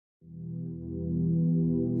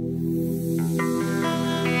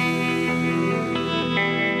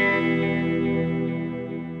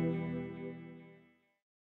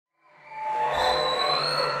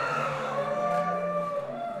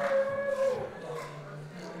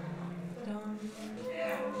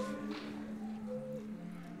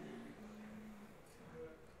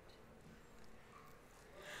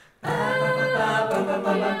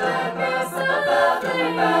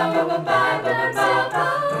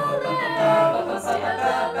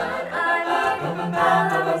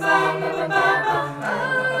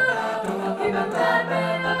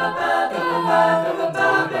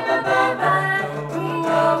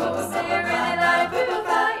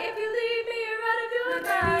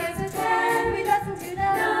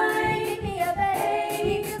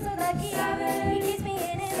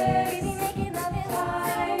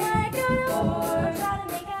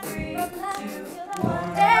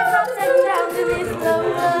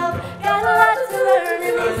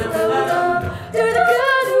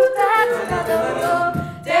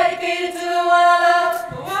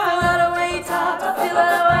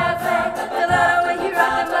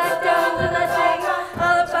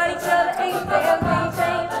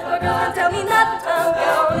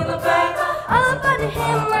the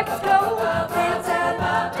hand like a go. Hand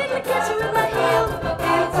time, take the catch you with my heel.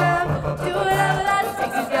 Hand time, do whatever that it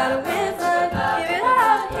takes. He's got a whistle, give it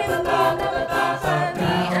all to him and he'll never be.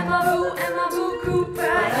 Me and my boo cool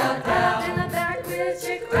pride. Out in the back with a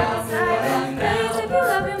chick right beside. Ladies, if you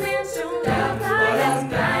love your man, show him how to ride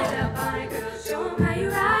it. Ride up on it, girl, show him how you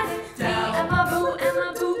ride it. Me and my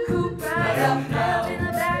boo cool pride. Out in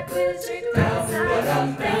the back with a chick right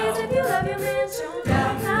beside. Ladies, if you love your man, show him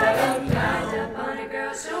how to ride it. Ride up on it,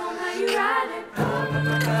 girl, show him how you ride it.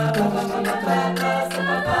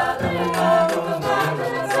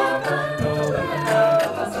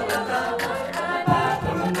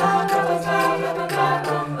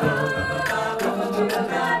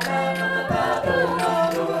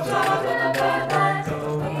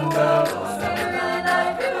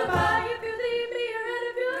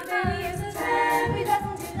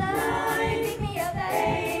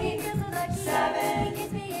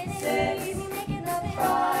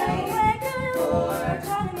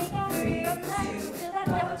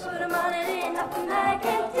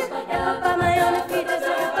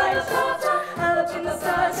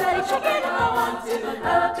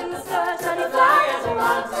 Up in the stars, shiny fly as I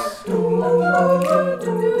want to.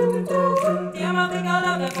 Damn, I think I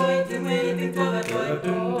love that boy. Do anything for that boy.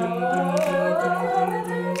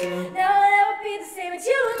 Now I'll never be the same as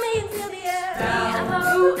you and me until the end. Me and my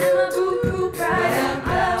boo cool pride.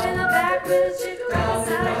 Up in the back with a chick right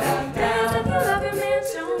beside. Dance if you love your man,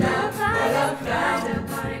 show him how to ride it. Ride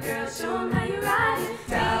up on it, girl, show him how you ride it.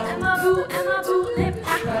 Me and my boo lip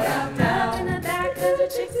pack. Up in the back with a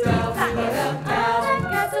chick right pocket.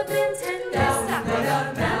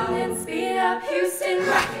 Houston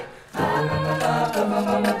rocket.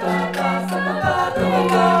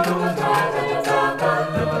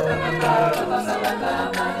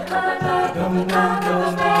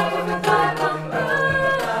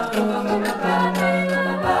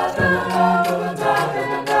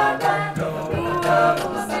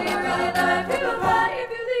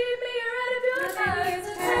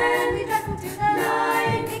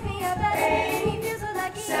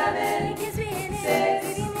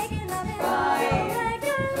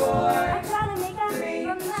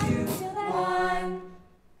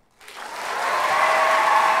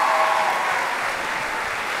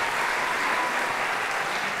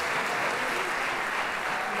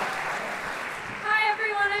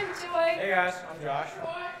 Hey guys, I'm Josh.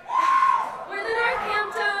 We're the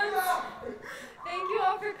Northamptones. Thank you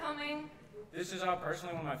all for coming. This is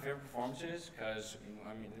personally one of my favorite performances because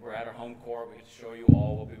we're at our home court. We get to show you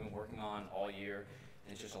all what we've been working on all year,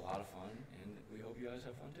 and it's just a lot of fun. And we hope you guys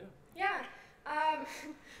have fun too. Yeah.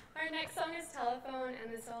 Our next song is Telephone,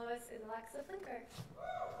 and the soloist is Alexa Flinker.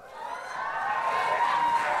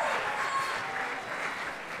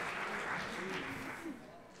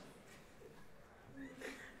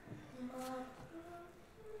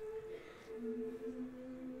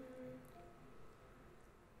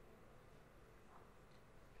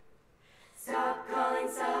 Stop calling,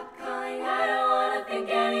 I don't wanna think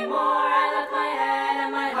anymore. I left my head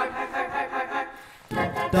and my heart.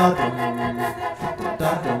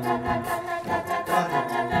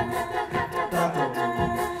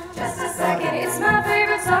 Just a second, it's my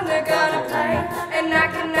favorite song they're gonna play, and I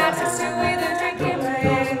cannot just you with a drink in my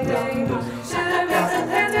hand. Should've made some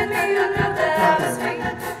plans with me, I know that I was free,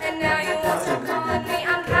 and now you want to call me,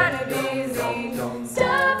 I'm kinda busy.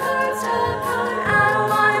 Stop calling, I don't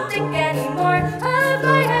wanna think anymore. I left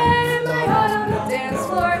my head and my heart on the dance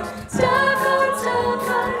floor. Stop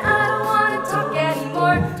calling, I don't wanna talk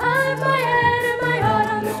anymore. I left my head and my heart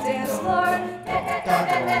on the dance floor.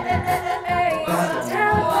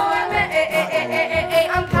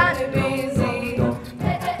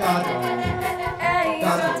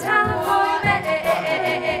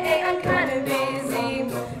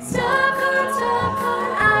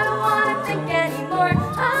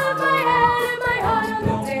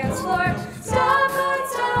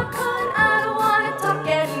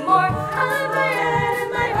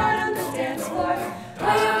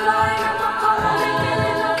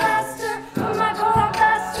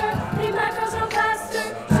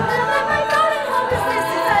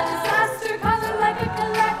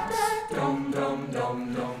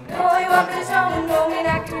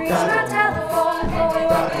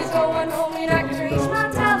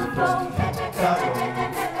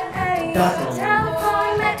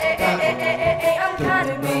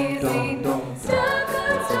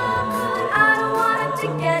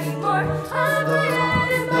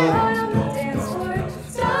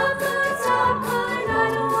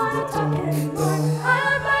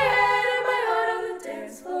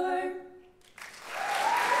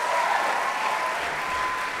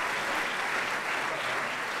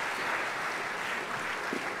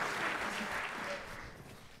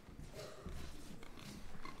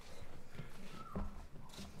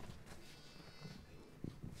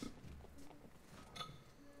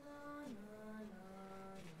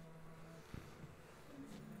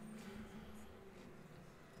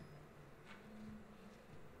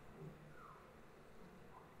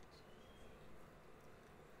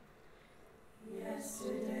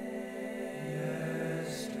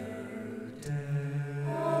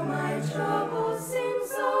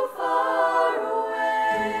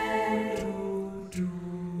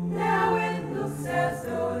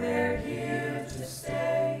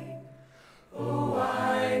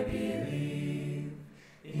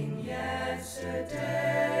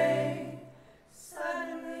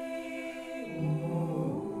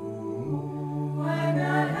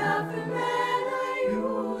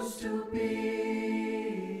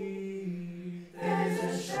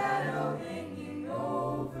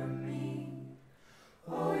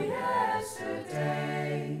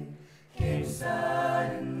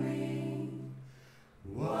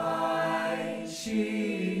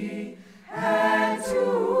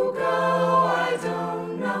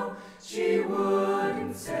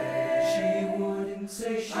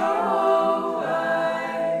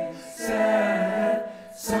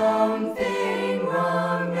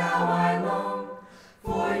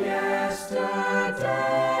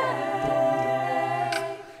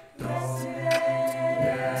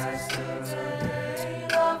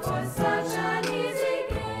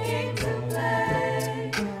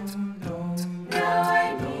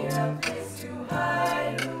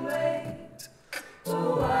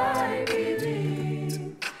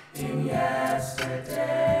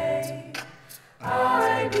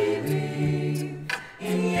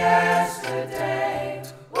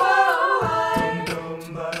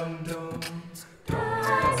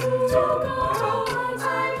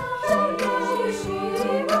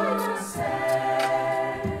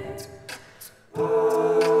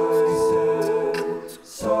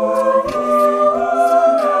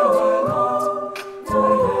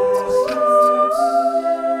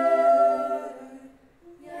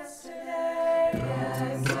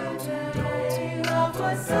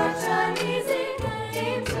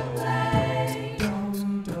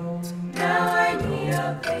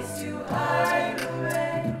 place to hide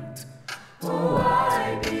away. Oh,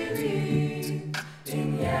 I believe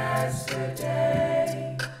in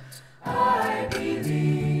yesterday. I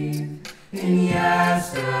believe in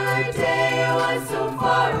yesterday was so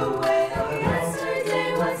far away. Oh,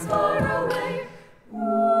 yesterday was far away.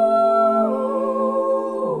 Ooh,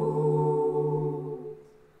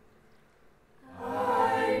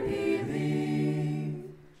 I believe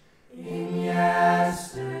in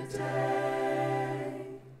yesterday.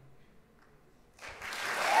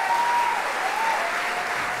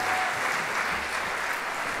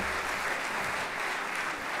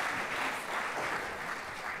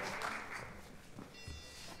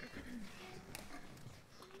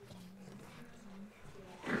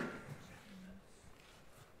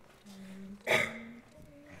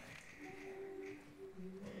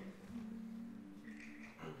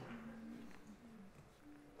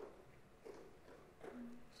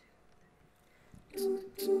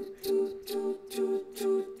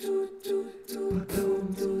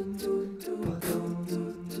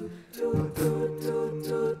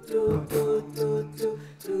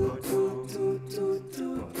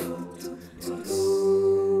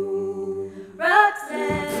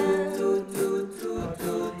 Roxanne,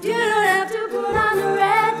 you don't have to put on the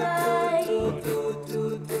red light.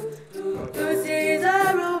 Those days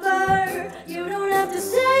are over. You don't have to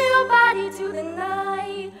sell your body to the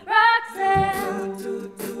night. Roxanne,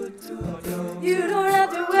 you don't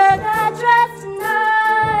have to wear that dress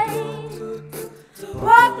tonight.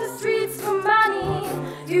 Walk the streets for money.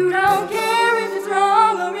 You don't care if it's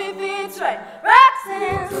wrong or if it's right.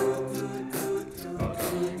 Roxanne,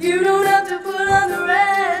 you don't have to put on the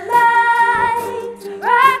red light.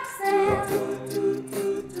 Roxanne,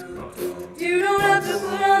 you don't have to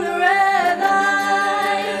put on the red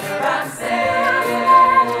light. Roxanne,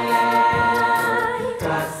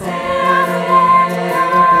 Roxanne, Roxanne,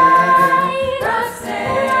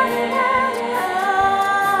 Roxanne,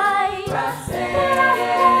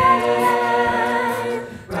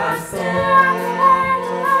 Roxanne,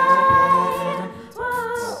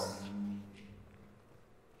 whoa.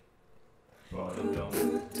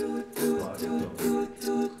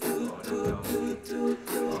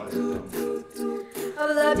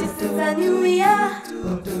 I've loved you since I knew ya.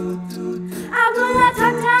 I will not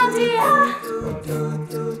talk down to ya.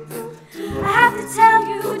 I have to tell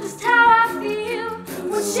you just how I feel.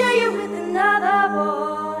 Won't share you with another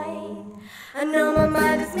boy. I know my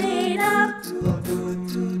mind is made up,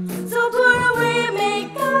 so put away your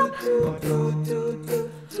makeup.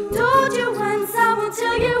 Told you once, I won't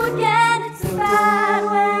tell you again. It's a bad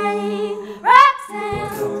way.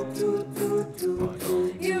 Roxanne,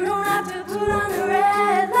 you don't have to put on the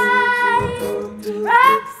red light.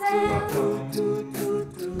 Roxanne,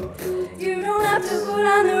 you don't have to put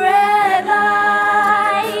on the red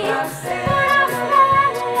light. Roxanne, put on the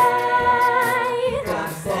red light.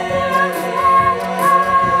 Roxanne, put on the red light.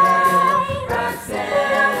 Roxanne,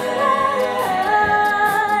 put on the red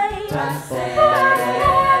light. Roxanne, put on the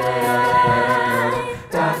red light.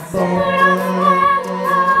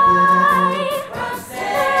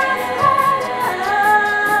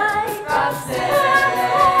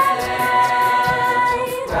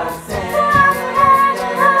 Roxanne, put on the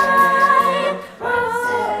red light.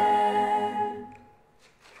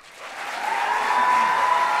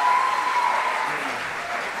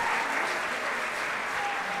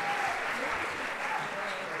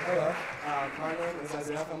 Hello, my name is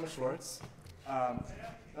Isaiah Schwartz.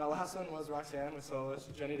 The last one was Roxanne with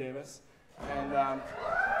soloist Jenny Davis. And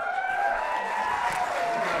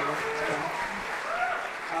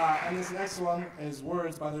this next one is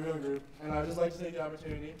Words by the Real Group. And I'd just like to take the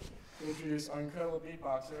opportunity to introduce our incredible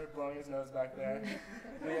beatboxer, blowing his nose back there,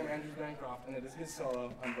 Liam Andrews Bancroft, and it is his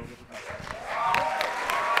solo on vocal percussion.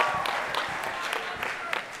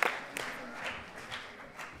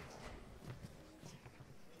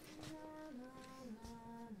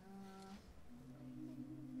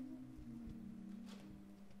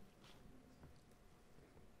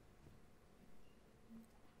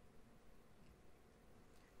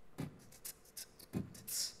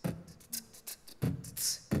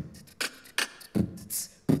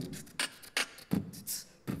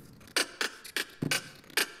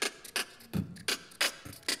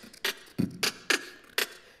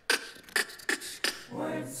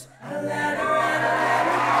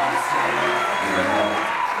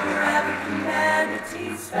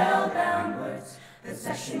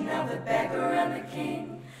 Possession of the beggar and the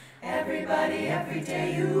king. Everybody, every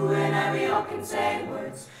day, you and I, we all can say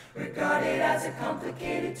words, regarded as a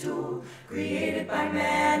complicated tool, created by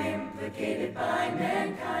man, implicated by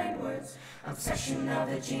mankind. Words, obsession of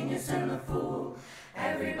the genius and the fool.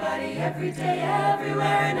 Everybody, every day,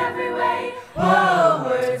 everywhere, in every way. Oh,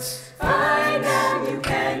 words, find them, you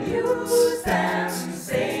can use them.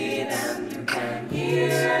 Say them, you can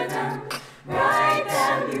hear them. Write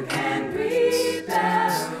them, you can read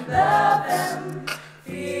them. Love them,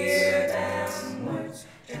 fear them. Words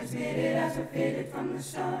transmitted as were fitted from the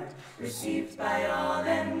start. Received by all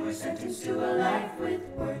and were sentenced to a life with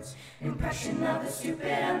words. Impression of the stupid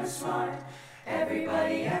and the smart.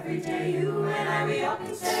 Everybody, every day, you and I, we all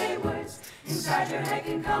can say words. Inside your head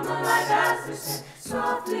can come alive as they're said.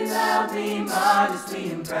 Softly, loudly,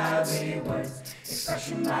 modestly, and proudly. Words,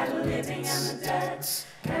 expression by the living and the dead.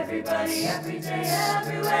 Everybody, every day,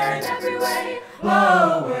 everywhere, in every way.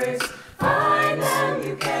 Oh, words, find them,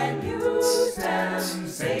 you can use them.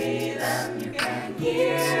 Say them, you can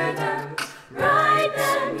hear them. Write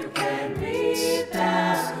them, you can read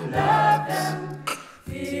them. Love them,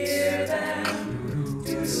 fear them.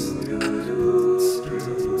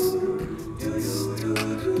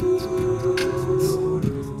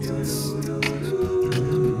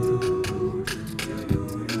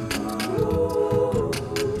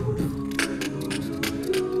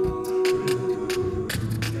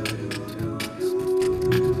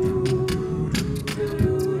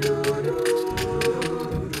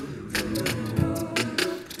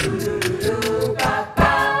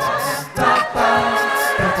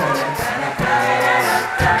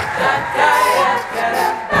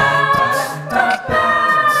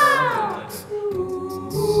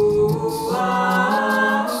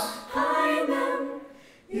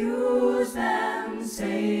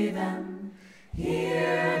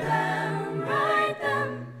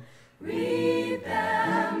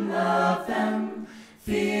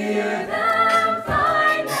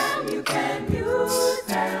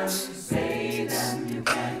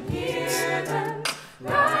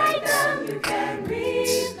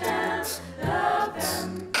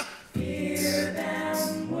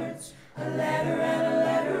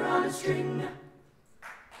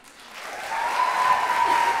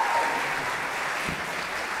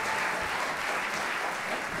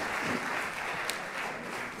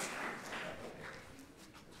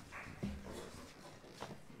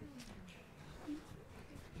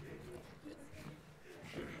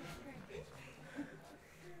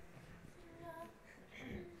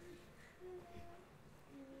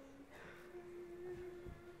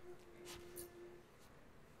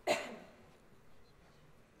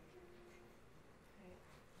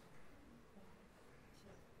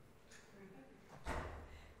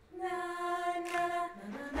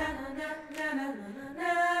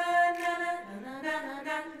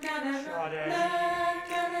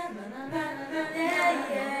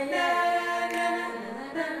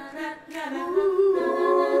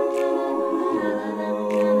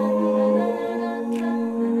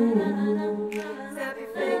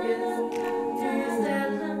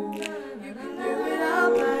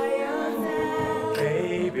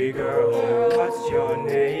 Baby girl, what's your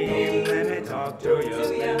name? Let me talk to you,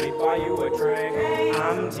 let me buy you a drink.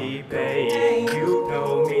 I'm T-Pain, you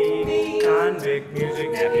know me. Convict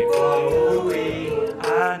music, happy flowy.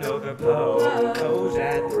 I know the club close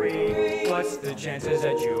at 3. What's the chances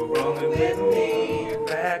that you're rolling with me?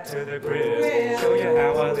 Back to the crib, show you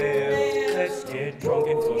how I live. Let's get drunk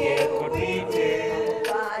and forget what we did.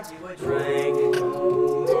 Buy you a drink.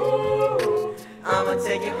 I'ma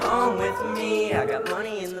take you home with me. I got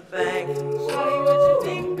money in the bank. Shawty, what you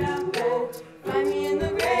think about that? Find me in the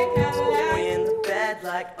gray Cadillac. We in the bed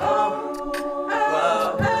like, oh,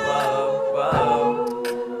 whoa, whoa,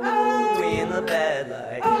 whoa. We in the bed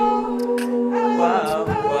like, whoa,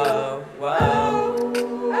 whoa, whoa,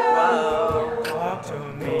 whoa. Talk to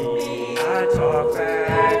me, I talk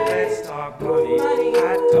back. Let's talk money,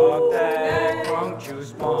 I talk that. Drunk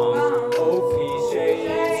juice bombs, OP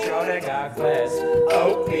shades. Shawty got class,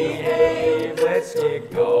 OP behave. Let's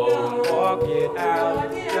get going, walk it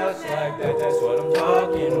out. Just like that, that's what I'm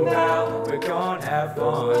talking about. We're gonna have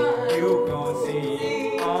fun, you gon'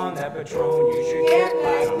 see. On that Patron, you should get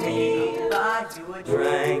like me. Buy you a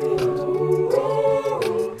drink.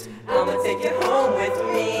 I'ma take you home with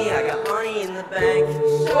me. I got money in the bank.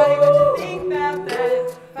 Shawty, what you think about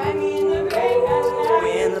that? Find me in the gray Cadillac.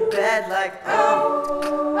 We in the bed like, oh,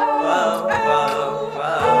 whoa, whoa,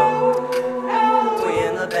 whoa. We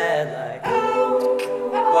in the bed like,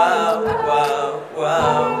 whoa, whoa,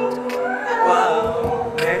 whoa,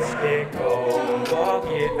 whoa. Let's get going, walk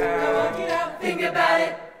it out. Think about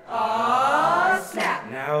it. Oh, snap.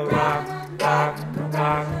 Now rock, rock,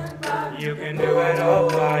 rock. You can do it all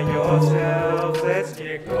by yourself. Let's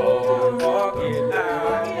get going, walk it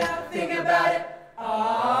out. Think about it.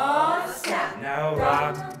 Oh, snap. Now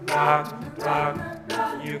rock, rock, rock.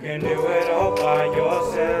 You can do it all by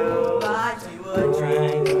yourself. Buy you a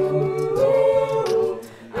drink.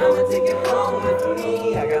 I'ma take it home with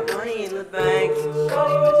me. I got money in the bank.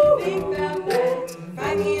 Shorty, what you think about that?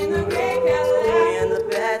 Find me in the gray Cadillac. In the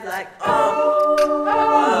bed like, oh,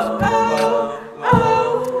 whoa, whoa,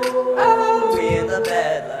 whoa. We in the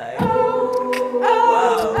bed like, whoa,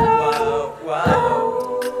 whoa, whoa, whoa.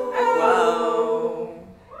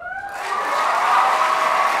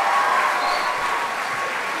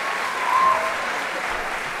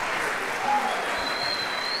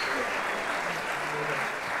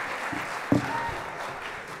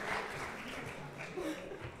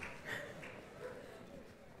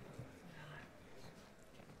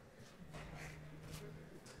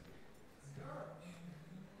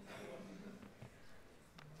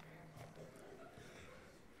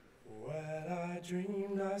 Well, I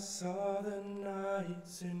dreamed I saw the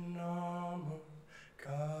knights in armor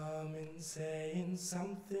coming, saying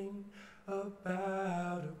something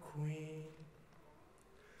about a queen.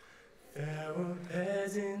 There were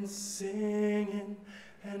peasants singing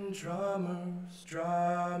and drummers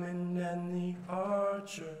drumming, and the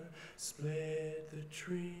archer split the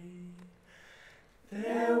tree.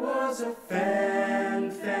 There was a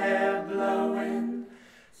fanfare blowing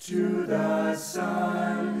to the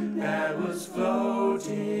sun that was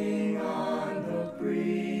floating on the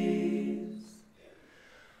breeze.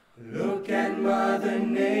 Look at Mother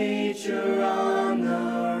Nature on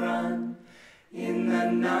the run in the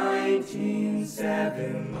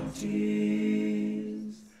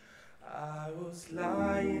 1970s. I was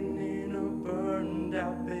lying in a burned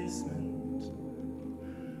out basement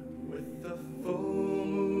with the full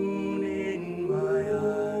moon in my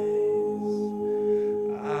eyes.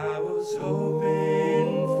 I was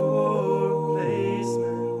hoping for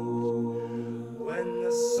placement when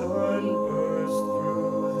the sun burst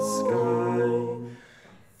through the sky.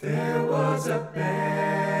 There was a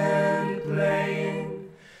band playing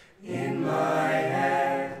in my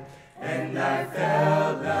head, and I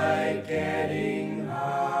felt like getting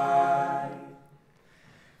high,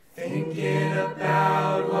 thinking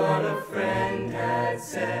about what a friend had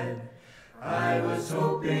said. I was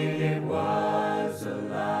hoping it was a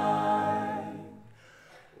lie.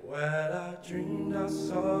 Well, I dreamed I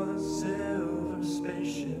saw the silver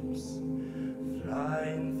spaceships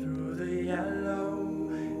flying through the yellow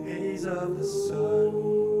haze of the sun.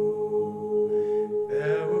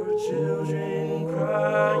 There were children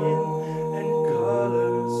crying and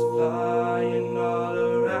colors flying all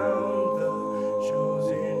around the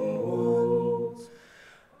chosen ones.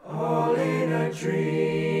 All in a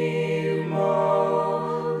dream,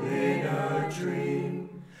 all in a dream.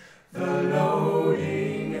 The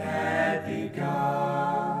loading had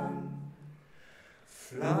begun.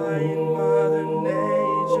 Flying Mother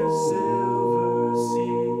Nature's silver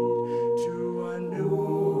seed to a new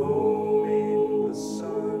home in the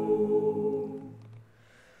sun.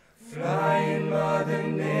 Flying Mother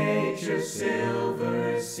Nature's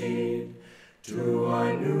silver seed to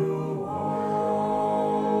a new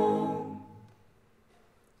home.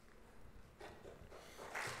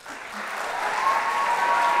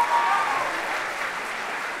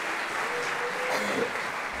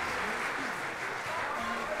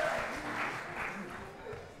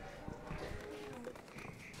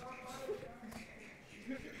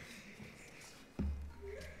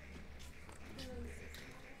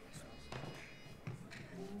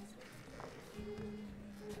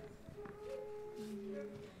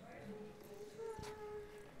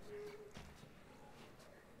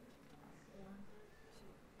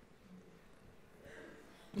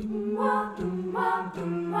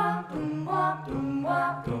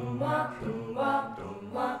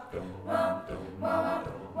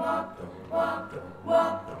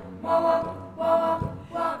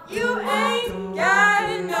 You ain't got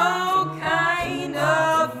no kind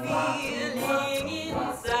of feeling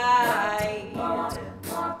inside.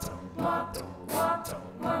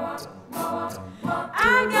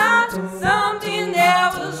 I got something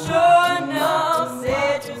that will sure enough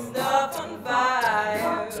set your stuff on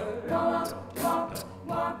fire.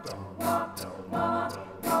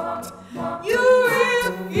 You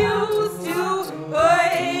refuse to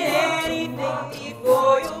put anything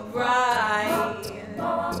before you cry.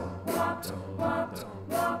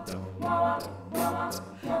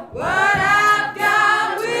 What I've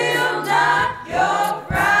got will knock your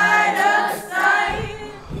pride aside.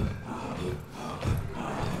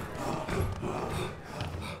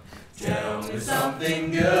 Tell me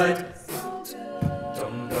something good.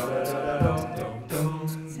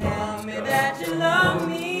 Tell me that you love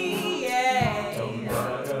me, yeah.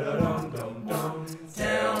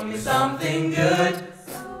 Tell me something something good.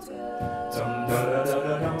 Dum da da da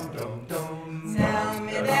da dum dum dum. Tell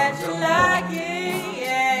me that you like it,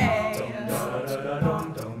 yeah. Dum da da da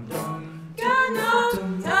dum dum dum. Got no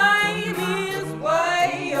time is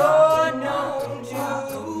what you're known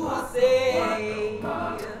to say.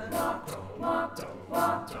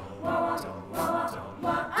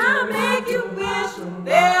 I'll make you wish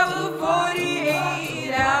there were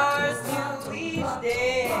 48 hours to each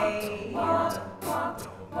day.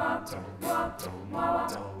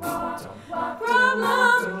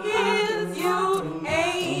 Problem is you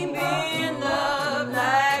ain't been loved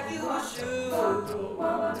like you should.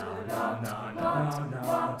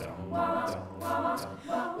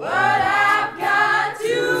 What I've got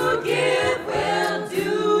to give will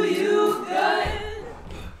do you good.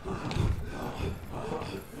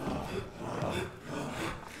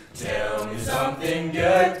 Tell me something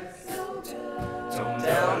good.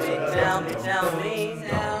 Tell me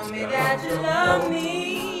that you love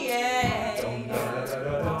me, yeah.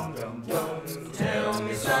 Tell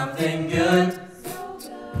me something good.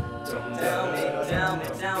 Tell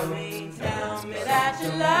me that you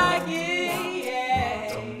like it,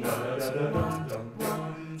 yeah.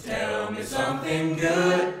 Tell me something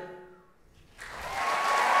good.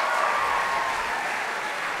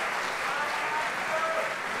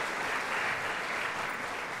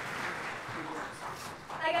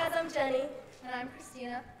 Hi guys, I'm Jenny. And I'm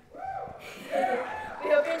Christina. We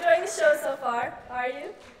hope you're enjoying the show so far. Are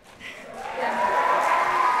you? Yeah.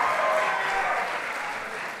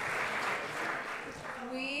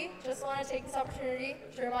 We just want to take this opportunity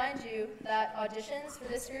to remind you that auditions for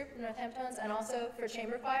this group, the Northamptones, and also for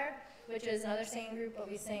chamber choir, which is another singing group, but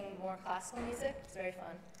we sing more classical music. It's very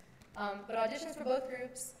fun. But auditions for both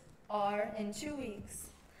groups are in 2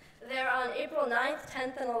 weeks. They're on April 9th,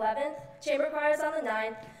 10th, and 11th. Chamber choir is on the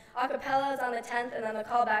 9th. Acapella is on the 10th, and then the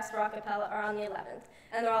callbacks for acapella are on the 11th.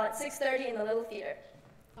 And they're all at 6:30 in the Little Theater.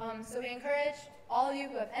 So we encourage all of you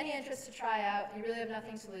who have any interest to try out. You really have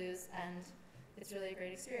nothing to lose, and it's really a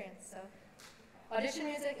great experience. So audition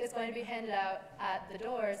music is going to be handed out at the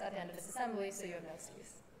doors at the end of this assembly, so you have no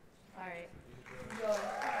excuse. All right. Go.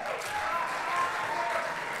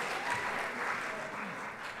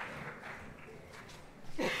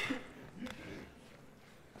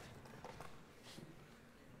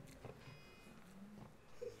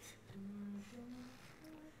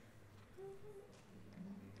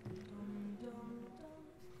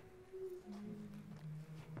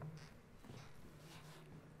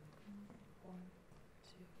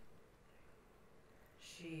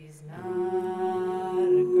 She's not a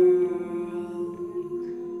girl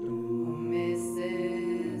who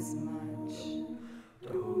misses much.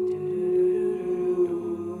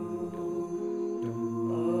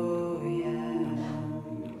 Oh yeah.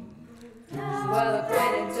 She's well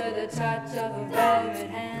acquainted to the touch of a velvet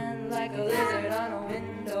hand, like a lizard on a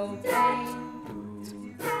window pane.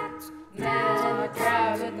 Man in the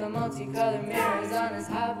crowd with the multicolored mirrors on his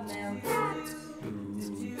hobnail boots.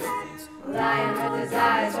 Lying with his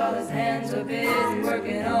eyes while his hands are busy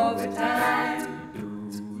working overtime.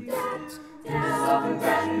 The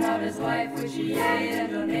self-impression of his wife, which he ate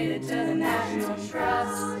and donated to the National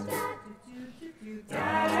Trust.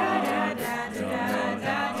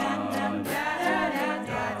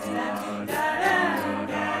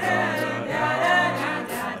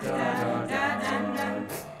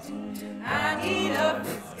 I need a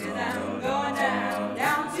fix 'cause I'm going down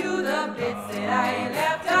to the bits that I ain't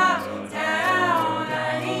left uptown. I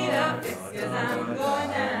need a fix 'cause I'm going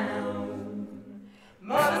down.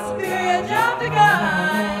 Mother Superior jumped the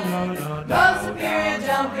gun. Mother Superior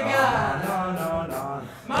jumped the gun.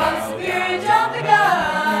 Mother Superior jumped the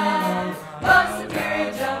gun. Mother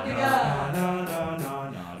Superior jumped the gun.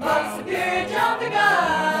 Mother Superior jumped the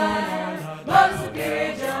gun. Mother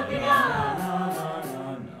Superior jumped the gun.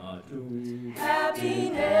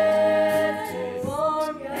 Happiness is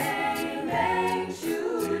warm, bang, bang,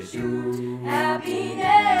 shoo, shoo.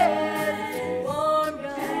 Happiness is warm,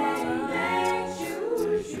 bang, bang,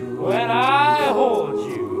 shoo, shoo. When I hold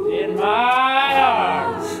you in my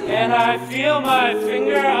arms and I feel my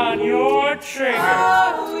finger on your trigger,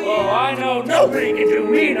 oh, I know nobody can do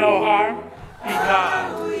me no harm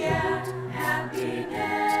because Oh yeah,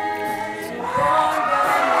 happiness is warm,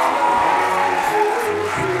 bang, shoo,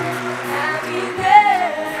 shoo.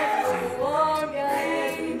 Happiness is warm,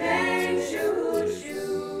 bang, bang, shoo,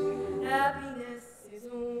 shoo. Happiness is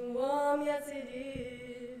warm, yes it is.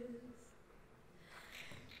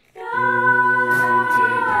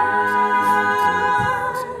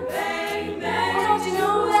 Bang, bang. Don't you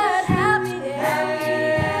know that happiness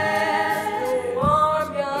is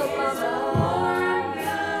warm, young mama?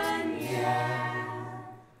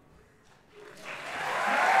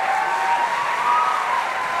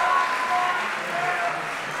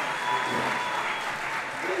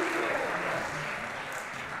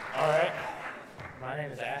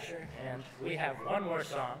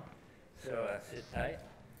 So sit tight.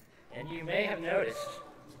 And you may have noticed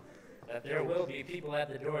that there will be people at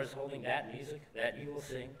the doors holding that music that you will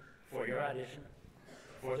sing for your audition,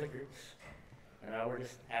 for the groups. We're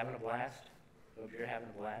just having a blast. Hope you're having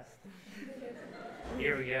a blast.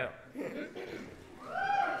 Here we go.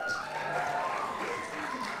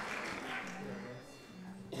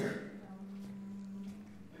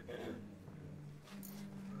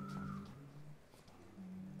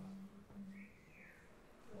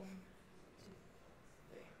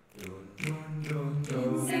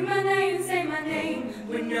 Say my name,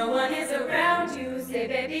 when no one is around you. Say,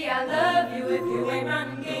 baby, I love you if you ain't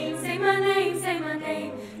running games. Say my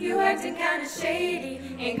name, you acting kinda shady,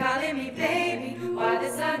 ain't calling me baby, why the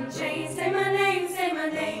sudden change? Say my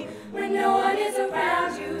name, when no one is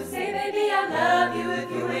around you. Say, baby, I love you if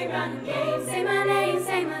you ain't running games. Say my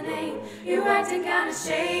name, you acting kinda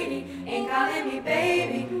shady, ain't calling me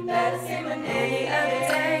baby, better say my name. The other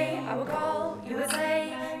day, I would call, you would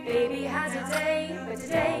say, baby, how's your day? But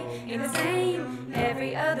today ain't the same.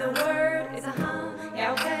 Every other word is a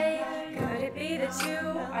yeah, okay. Could it be that you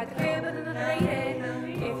are the crib of the lady?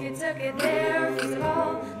 If you took it there, first of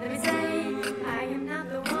all, let me say, I am not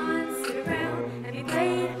the one sit around and be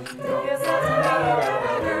played. Tell yourself to me,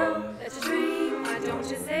 the girl that you dream. Why don't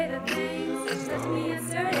you say the things that you said to me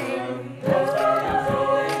yesterday? Some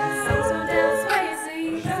slow down, sway you see.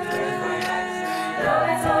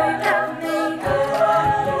 Always all you got for me.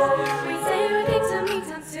 We say everything to me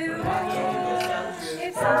times two.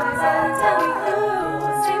 If someone's out and tell me who.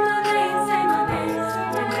 Say my name,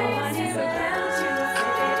 when no one is around you.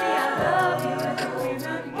 Say, baby, I love you if you ain't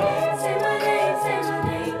running. Say my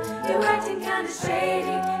name, you acting kinda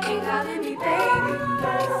shady, ain't calling me baby.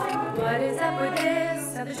 What is up with this?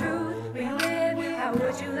 Tell the truth, where you live? How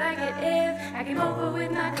would you like it if I came over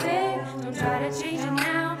with my clip? Don't try to change it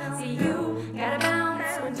now. See, you gotta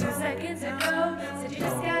bounce when 2 seconds ago said you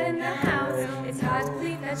just got in the house. It's hard to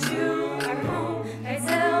believe that you are home by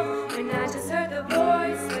yourself when I just heard the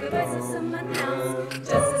voice or the voice of someone else.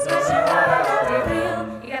 Just as much you are, stay real.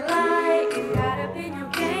 You gotta lie, you got up in your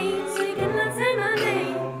game, so you cannot say my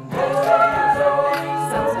name.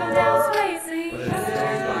 Some slow down, sway, see.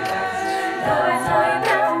 Always all you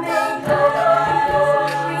got for me.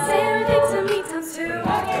 We say everything to me times two.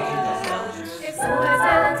 If someone's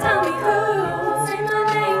out and tell me who. Say my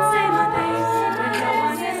name, when no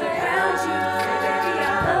one is around you. Say, baby,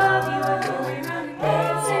 I love you if you ain't running.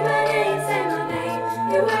 Say my name,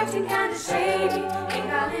 you acting kinda shady, ain't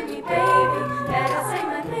calling me baby, better say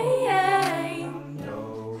my name.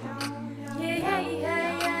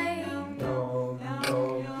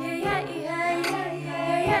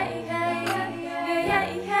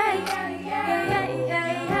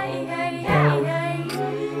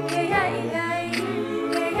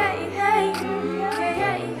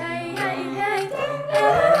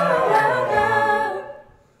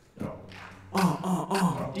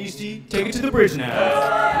 DC, take it to the bridge now.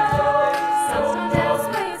 Some slow down,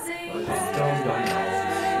 sway, see.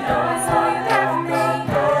 Always all you got for me.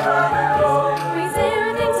 We say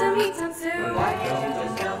everything to me times two.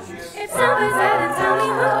 If somebody's out and tell me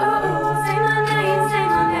who. Say my name,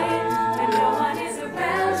 when no one is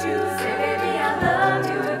around you. Say, baby, I love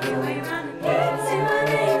you if you ain't running. Say my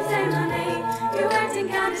name, you acting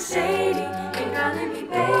kinda shady, ain't calling me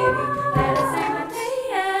baby, better